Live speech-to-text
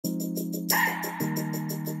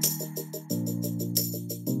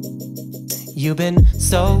You've been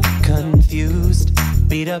so confused,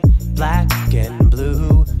 beat up black and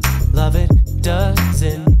blue. Love it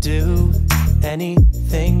doesn't do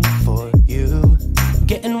anything for you.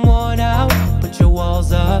 Getting worn out, put your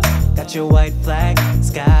walls up, got your white flag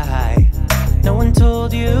sky. No one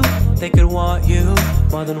told you they could want you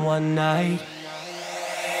more than one night.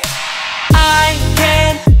 I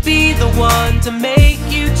can't be the one to make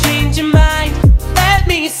you change your mind. Let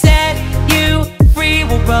me set you free,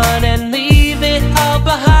 we'll run and leave it all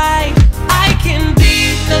behind. I can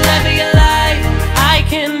be the love of your life. I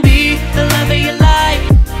can be the love of your life.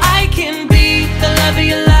 I can be the love of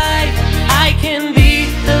your life. I can be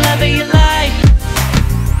the love of your life.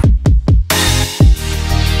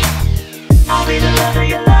 I'll be the love of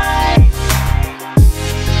your life.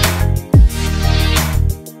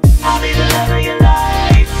 I'll be the love of your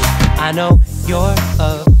life. I know you're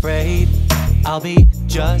afraid I'll be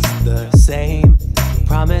just the same.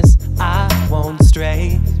 Promise I won't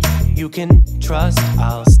stray. You can trust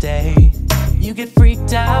I'll stay. You get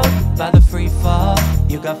freaked out by the free fall.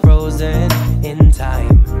 You got frozen in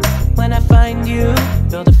time. When I find you,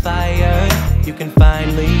 build a fire. You can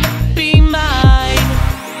finally be mine.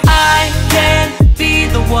 I can't be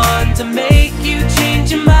the one to make you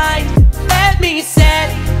change your mind. Let me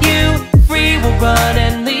set you free, we'll run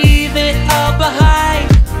and leave it all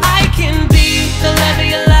behind. I can be the love of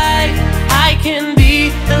your life. I can be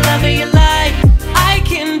the love of your life. I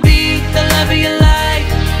can be the love of your life.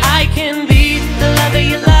 I can be the love of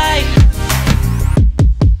your life.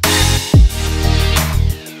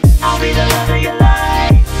 I'll be the love of your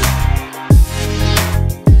life.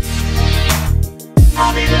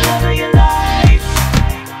 I'll be the love of your life.